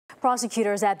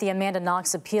Prosecutors at the Amanda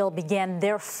Knox appeal began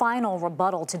their final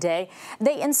rebuttal today.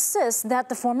 They insist that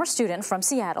the former student from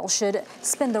Seattle should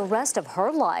spend the rest of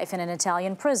her life in an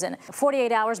Italian prison.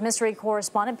 48 Hours mystery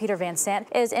correspondent Peter Van Sant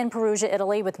is in Perugia,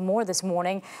 Italy with more this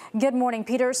morning. Good morning,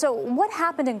 Peter. So what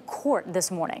happened in court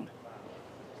this morning?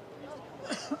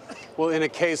 Well, in a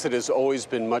case that has always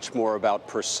been much more about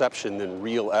perception than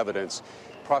real evidence,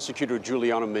 Prosecutor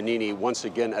Giuliano Menini once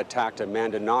again attacked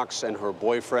Amanda Knox and her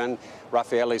boyfriend,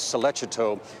 Raffaele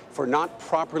Sollecito, for not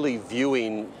properly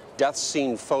viewing death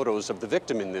scene photos of the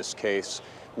victim in this case,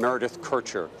 Meredith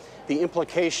Kircher. The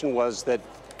implication was that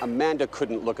Amanda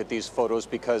couldn't look at these photos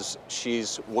because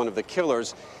she's one of the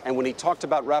killers. And when he talked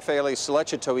about Raffaele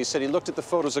Sollecito, he said he looked at the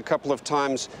photos a couple of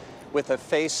times with a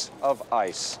face of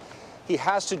ice. He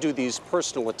has to do these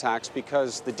personal attacks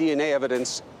because the DNA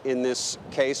evidence in this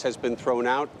case has been thrown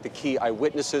out, the key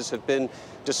eyewitnesses have been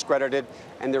discredited,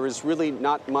 and there is really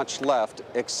not much left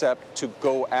except to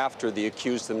go after the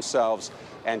accused themselves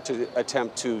and to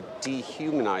attempt to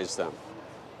dehumanize them.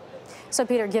 So,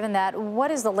 Peter, given that,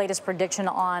 what is the latest prediction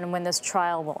on when this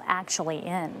trial will actually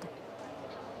end?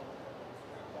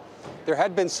 There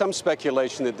had been some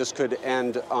speculation that this could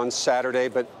end on Saturday,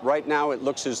 but right now it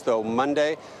looks as though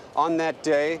Monday. On that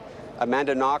day,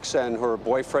 Amanda Knox and her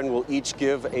boyfriend will each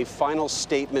give a final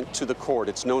statement to the court.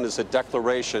 It's known as a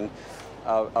declaration,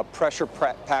 a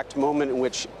pressure-packed moment in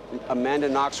which Amanda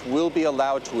Knox will be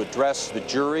allowed to address the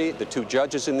jury, the two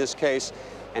judges in this case,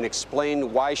 and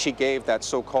explain why she gave that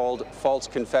so-called false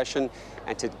confession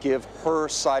and to give her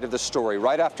side of the story.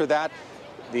 Right after that,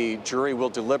 the jury will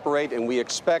deliberate, and we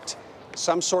expect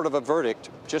some sort of a verdict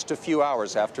just a few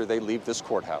hours after they leave this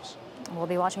courthouse. We'll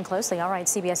be watching closely. All right,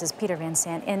 CBS's Peter Van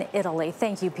Sant in Italy.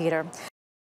 Thank you, Peter.